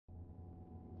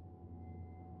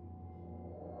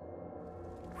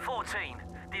14.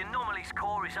 The Anomaly's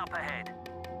core is up ahead.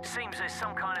 Seems there's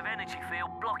some kind of energy field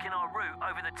blocking our route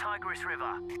over the Tigris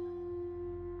River.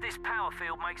 This power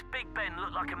field makes Big Ben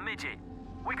look like a midget.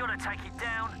 We gotta take it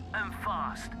down, and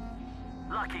fast.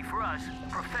 Lucky for us,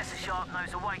 Professor Sharp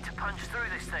knows a way to punch through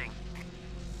this thing.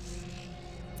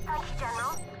 Thank you,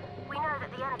 General. We know that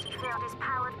the energy field is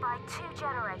powered by 2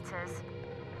 generators.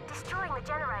 Destroying the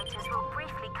generators will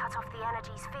briefly cut off the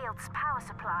energy's field's power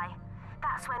supply.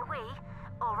 That's when we,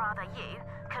 or rather you,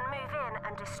 can move in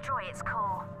and destroy its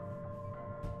core.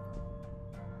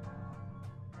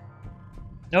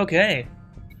 Okay.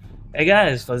 Hey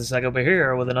guys, FuzzyPsychoBear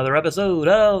here with another episode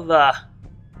of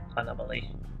Anomaly.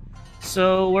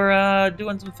 So we're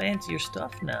doing some fancier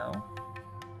stuff now.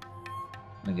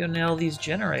 I'm gonna go nail these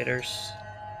generators.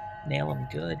 Nail them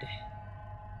good.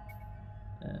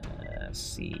 Let's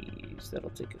see, so that'll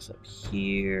take us up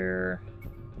here.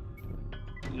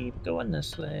 Keep going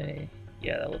this way.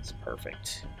 Yeah, that looks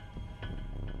perfect.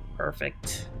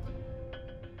 Perfect.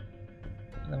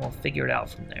 And then we'll figure it out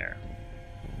from there.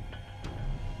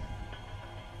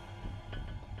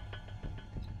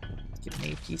 Let's get an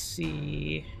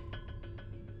APC.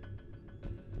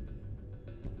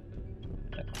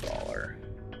 A crawler.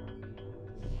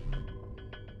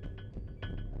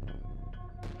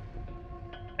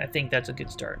 I think that's a good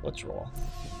start. Let's roll.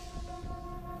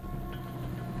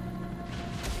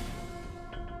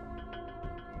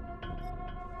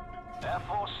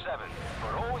 Ep4 7, for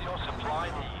all your supply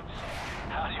needs.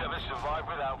 How do you ever survive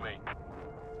without me?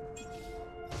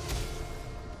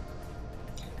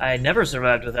 I never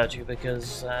survived without you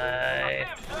because I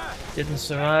didn't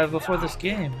survive before this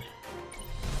game.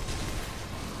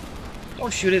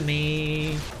 Don't shoot at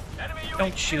me.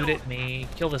 Don't shoot at me.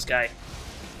 Kill this guy.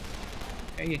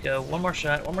 There you go. One more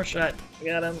shot. One more shot. We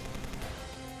got him.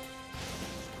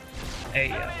 There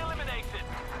you go.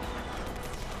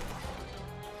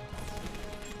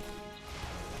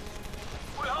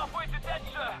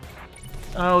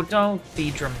 Oh, don't be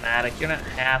dramatic. You're not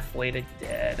halfway to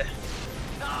dead.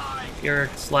 You're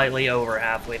slightly over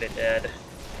halfway to dead.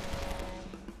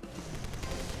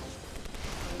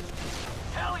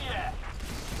 Hell yeah!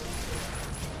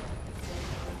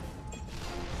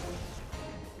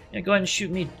 Yeah, go ahead and shoot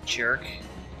me, jerk.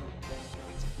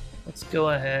 Let's go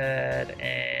ahead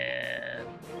and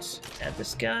add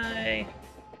this guy.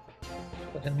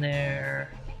 Put him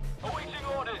there. Awaiting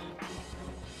orders.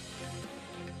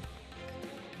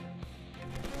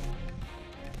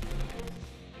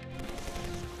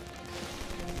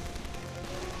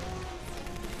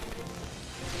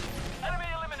 Enemy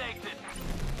eliminated.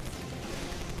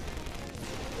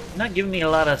 Not giving me a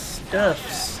lot of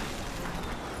stuffs.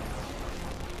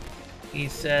 He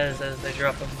says as they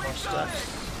drop him more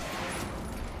stuff.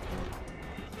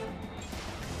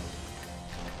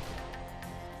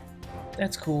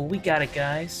 That's cool. We got it,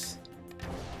 guys.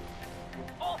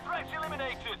 All threats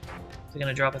eliminated. Is he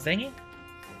gonna drop a thingy?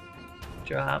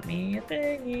 Drop me a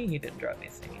thingy. He didn't drop me a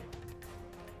thingy.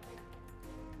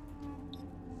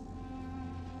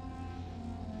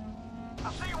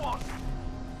 I see one.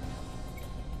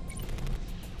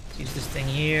 Let's use this thing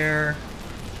here.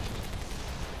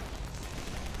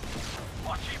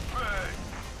 Watch it burn.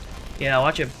 Yeah,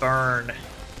 watch it burn.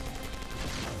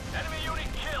 Enemy unit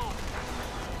killed.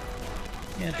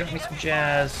 Yeah, drop me some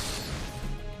jazz.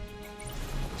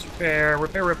 Let's repair,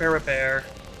 repair, repair, repair.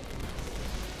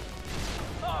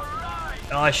 All right.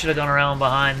 Oh, I should have gone around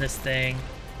behind this thing.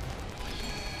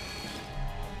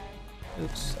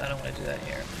 Oops, I don't want to do that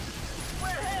here. We're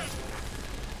hit.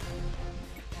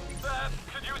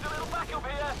 Could use a little backup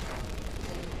here.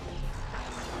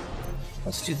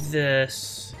 Let's do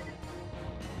this.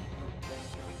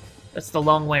 That's the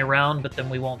long way around, but then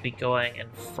we won't be going in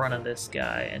front of this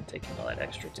guy and taking all that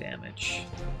extra damage.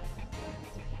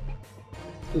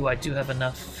 Ooh, I do have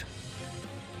enough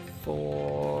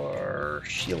for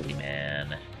Shieldy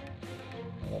Man.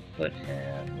 We'll put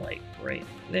him, like, right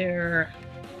there.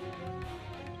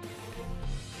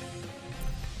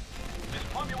 Just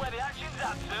point me where the action's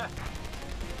at, sir.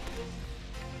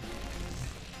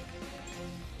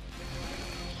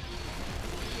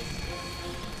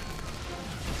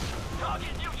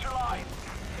 Target neutralized.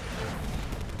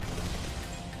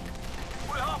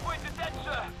 We're halfway to dead,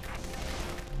 sir.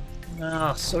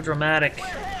 Oh, so dramatic. We're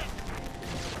hit.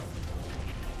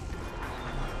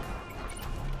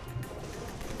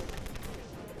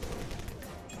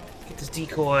 Get this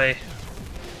decoy.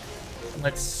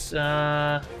 Let's,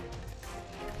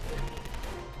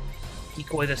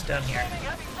 decoy this down here.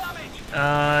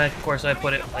 Of course I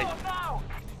put it, like,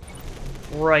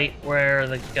 right where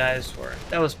the guys were.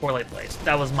 That was poorly placed.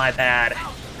 That was my bad.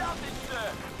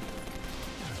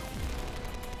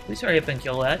 Please hurry up and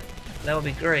kill that. That would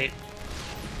be great.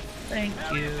 Thank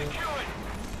you.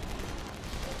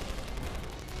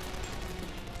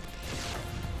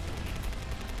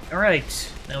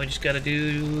 Alright, now we just gotta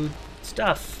do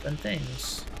stuff and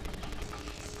things.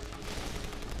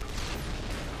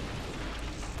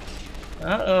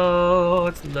 Uh-oh,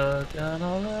 it's looking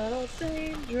a little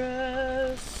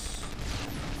dangerous.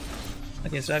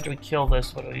 Okay, so after we kill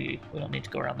this, what do we don't need to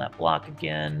go around that block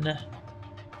again.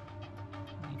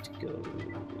 We need to go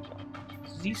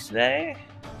this way.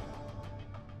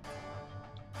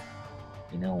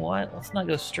 You know what? Let's not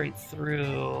go straight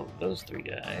through those three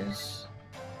guys.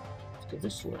 Let's go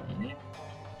this way.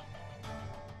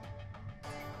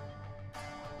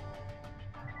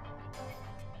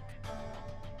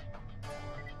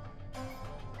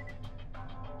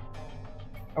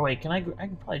 Oh wait, I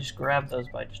can probably just grab those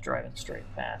by just driving straight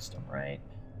past them, right?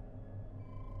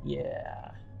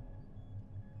 Yeah.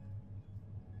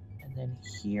 And then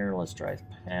here, let's drive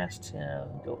past him,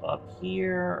 go up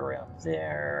here, around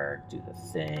there, do the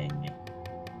thing,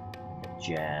 the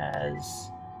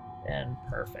jazz, and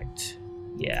perfect.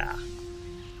 Yeah.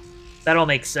 That all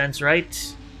makes sense,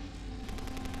 right?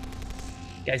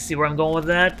 You guys see where I'm going with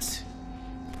that?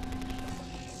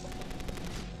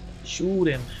 Shoot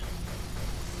him.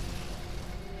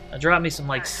 Now drop me some,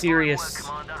 like, serious... Best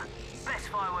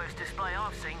fireworks display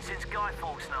I've seen since Guy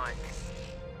Fawkes night.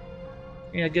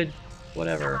 Yeah, good.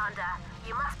 Whatever. Commander,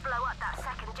 you must blow up that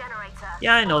second generator.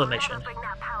 Yeah, I know the mission. Bring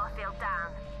that power field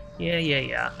down.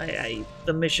 Yeah.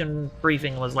 The mission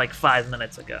briefing was like 5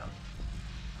 minutes ago.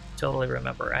 Totally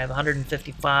remember. I have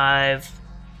 155.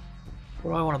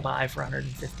 What do I want to buy for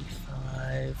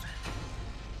 155?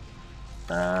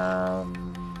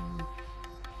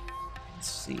 Let's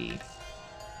see.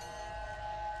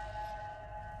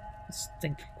 Let's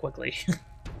think quickly.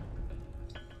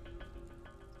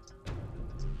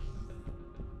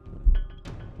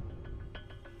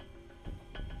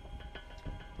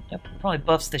 That probably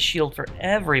buffs the shield for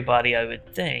everybody, I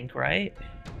would think, right?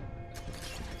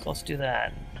 So let's do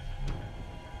that.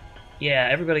 Yeah,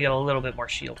 everybody got a little bit more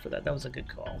shield for that. That was a good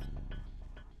call.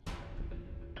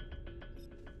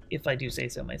 If I do say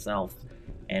so myself.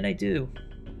 And I do.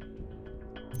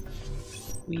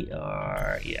 We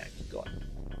are... yeah, keep going.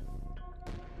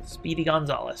 Speedy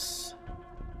Gonzalez.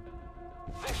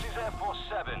 This is Ep4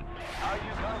 7. How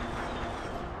you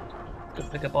going? Go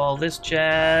pick up all this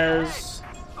jazz.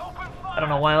 I don't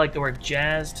know why I like the word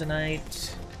jazz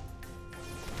tonight.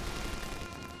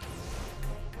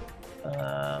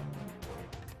 That's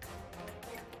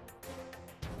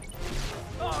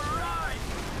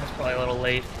probably a little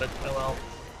late, but oh well.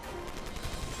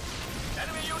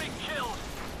 Enemy unit killed.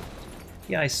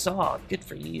 Yeah, I saw. Good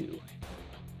for you.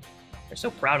 They're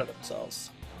so proud of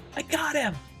themselves. I got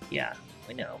him! Yeah,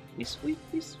 we know. We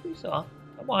saw.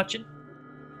 I'm watching.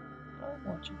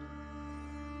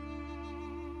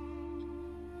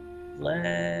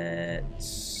 Let's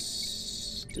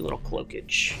do a little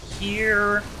cloakage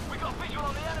here. We got visual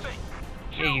on the enemy.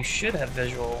 Yeah, you should have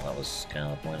visual. That was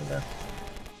kind of the point of the...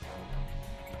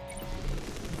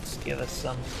 Let's give us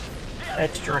some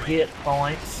extra hit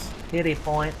points. Hitty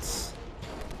points.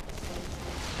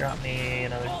 Drop me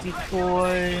another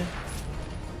decoy.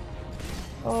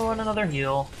 Oh, and another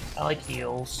heal. I like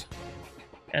heals.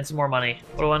 And some more money.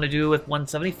 What do I want to do with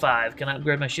 175? Can I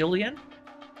upgrade my shield again?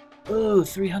 Ooh,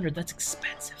 300. That's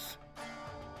expensive.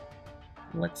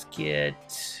 Let's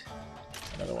get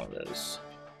another one of those.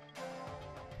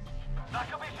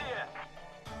 Backup is here.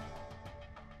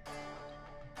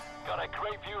 Got a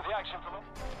great view of the action from him.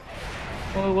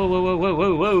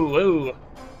 Whoa.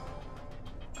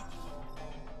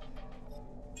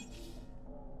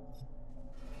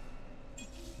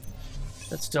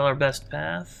 That's still our best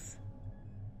path.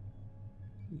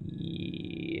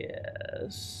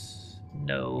 Yes.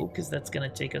 No, because that's going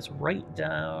to take us right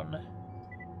down.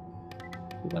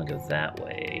 We want to go that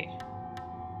way.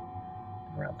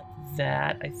 Around like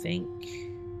that, I think.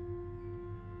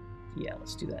 Yeah,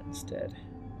 let's do that instead.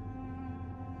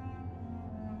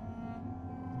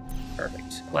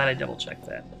 Perfect. Glad I double-checked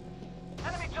that.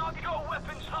 Enemy target got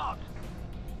weapons hot.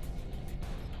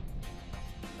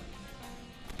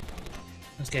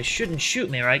 This guy shouldn't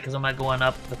shoot me, right? Because I'm not going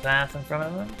up the path in front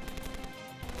of him.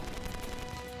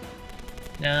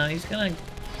 No, he's gonna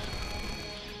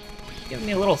give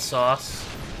me a little sauce.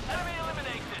 Enemy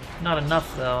eliminated. Not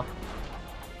enough, though.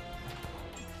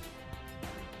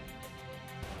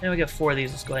 And we got 4 of these.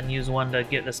 Let's go ahead and use one to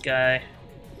get this guy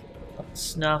up to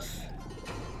snuff.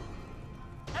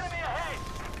 Enemy ahead.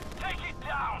 Take it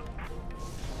down.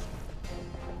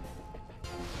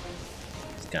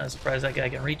 Just kind of surprised that guy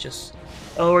can reach us.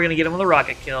 Oh, we're gonna get him with a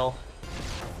rocket kill.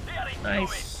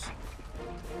 Nice.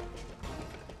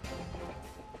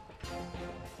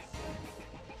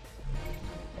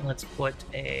 And let's put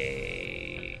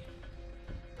a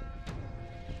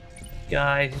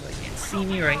guy who can't see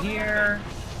me right here.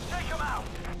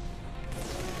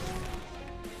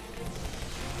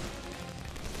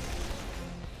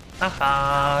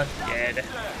 Haha, dead.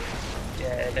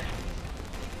 Dead.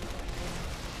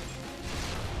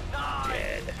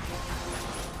 Dead.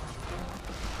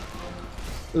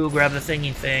 Ooh, grab the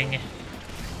thingy thing.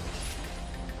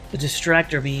 The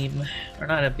distractor beam. Or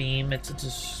not a beam, it's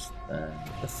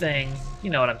the thing.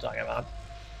 You know what I'm talking about.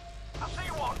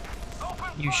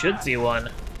 You should see one.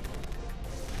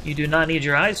 You do not need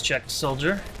your eyes checked,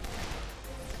 soldier.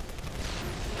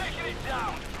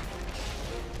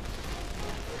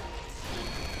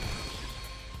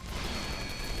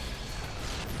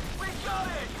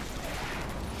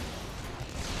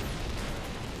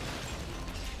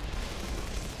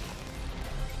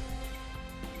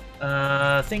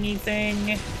 Thingy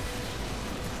thing.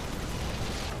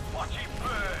 Watch it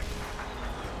burn.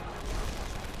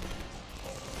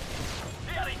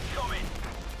 Here it coming.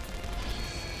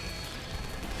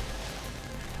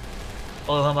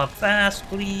 Blow him up fast,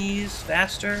 please.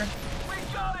 Faster. We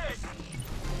got it.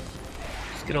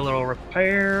 Let's get a little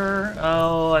repair.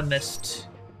 Oh, I missed.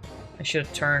 I should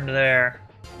have turned there.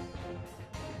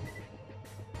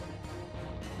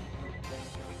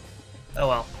 Oh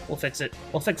well, we'll fix it.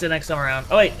 We'll fix it next time around.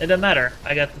 Oh wait, it doesn't matter.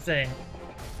 I got the thing.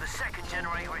 The second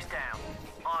generator is down.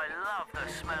 I love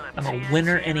the smell of I'm a TNT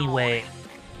winner in the anyway. morning.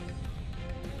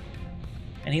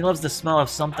 And he loves the smell of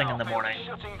something in the morning.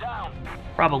 Shutting down.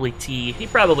 Probably tea. He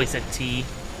probably said tea.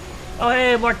 Oh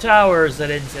hey, more towers! I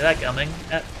didn't see that coming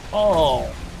at all.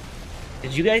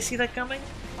 Did you guys see that coming?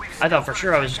 We've I thought still for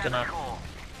sure I was got just to gonna take down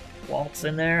the core. waltz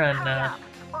in there and Hurry up,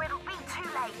 or it'll be too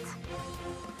late.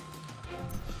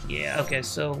 yeah, okay,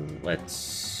 so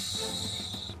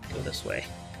let's go this way.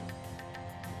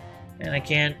 And I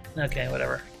can't, okay,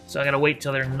 whatever. So I gotta wait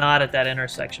till they're not at that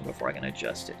intersection before I can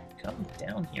adjust it. Come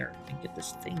down here and get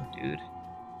this thing, dude.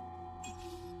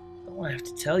 Don't want to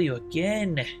have to tell you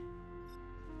again.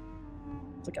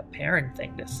 It's like a parent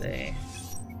thing to say.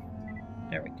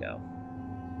 There we go.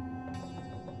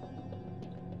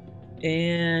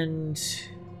 And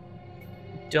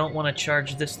don't want to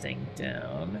charge this thing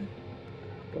down.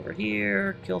 Go over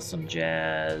here, kill some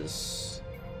jazz.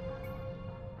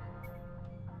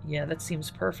 Yeah, that seems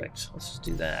perfect. Let's just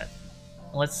do that.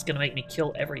 Unless it's gonna make me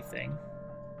kill everything.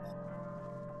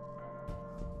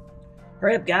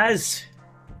 Hurry up, guys!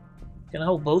 Can I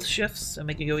hold both shifts and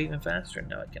make it go even faster?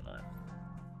 No, I cannot.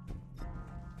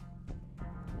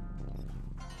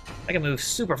 I can move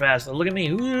super fast, though. Look at me.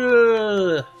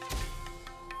 Ooh.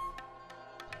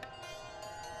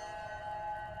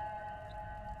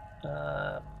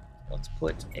 Let's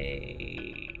put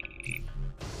a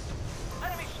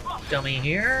dummy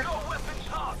here.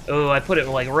 Oh, I put it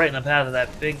like right in the path of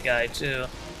that big guy too.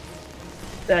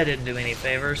 That didn't do me any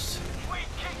favors.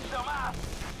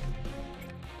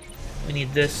 We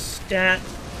need this stat.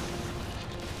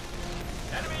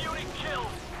 Enemy unit killed.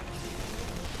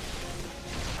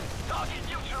 Target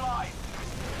neutralized.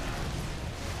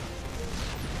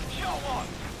 Show one.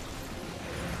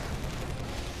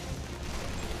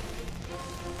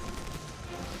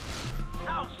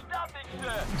 Outstanding,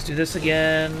 sir. Let's do this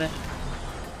again.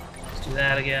 Let's do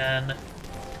that again.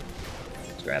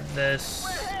 Let's grab this.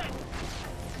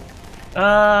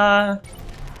 We're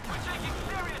taking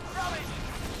serious damage.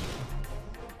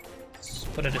 Let's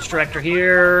put a distractor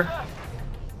here.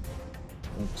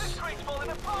 Oops. This train's falling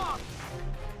apart.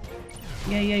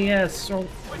 Yeah, so We're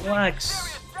taking relax.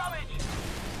 serious damage.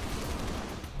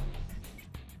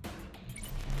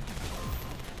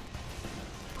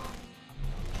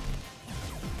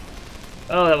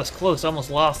 Oh, that was close. I almost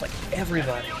lost like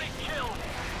everybody. Unit killed.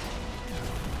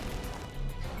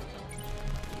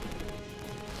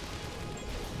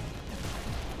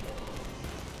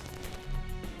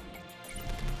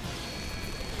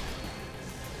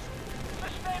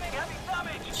 Sustaining heavy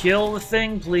damage. Kill the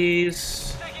thing,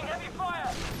 please. Taking heavy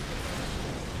fire.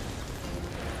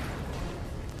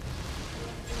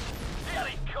 Here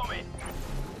it coming.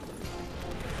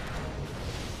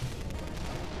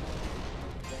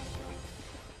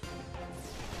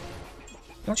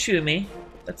 Don't shoot at me.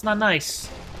 That's not nice.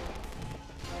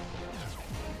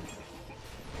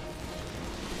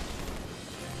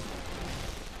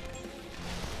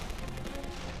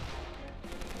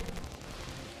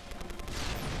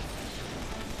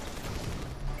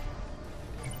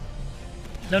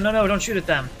 No, don't shoot at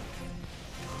them.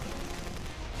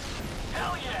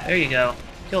 Hell yeah. There you go.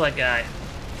 Kill that guy.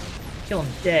 Kill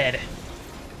him dead.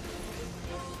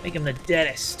 Make him the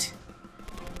deadest.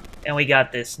 And we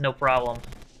got this, no problem.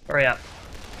 Hurry up.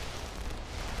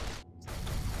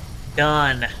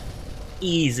 Done.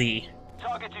 Easy.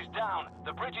 Target is down.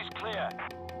 The bridge is clear.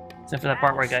 Except for that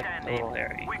part where I got a little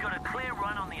hairy. We got a clear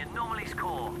run on the Anomaly's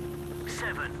core.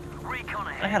 7. Recon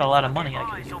ahead. I had a lot of money I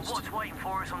could Eyes have on used. what's waiting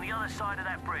for us on the other side of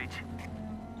that bridge.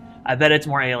 I bet it's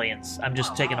more aliens. I'm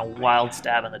just taking a wild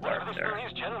stab in the Whatever dark this there. thing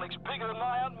is, General, looks bigger than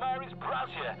my Aunt Mary's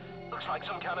Brazier. Looks like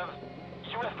some kind of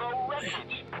UFO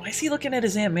wreckage. Why is he looking at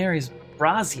his Aunt Mary's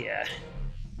Brazier?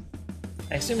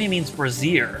 I assume he means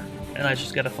Brazier, and I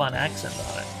just got a fun accent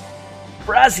on it.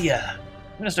 Brazier!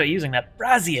 I'm gonna start using that.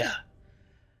 Brazier!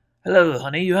 Hello,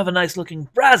 honey, you have a nice looking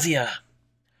Brazier!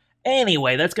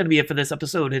 Anyway, that's gonna be it for this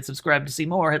episode. Hit subscribe to see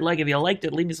more. Hit like if you liked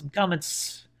it. Leave me some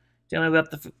comments. Tell me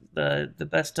about the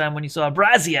best time when you saw a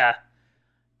Brazier.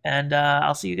 And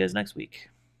I'll see you guys next week.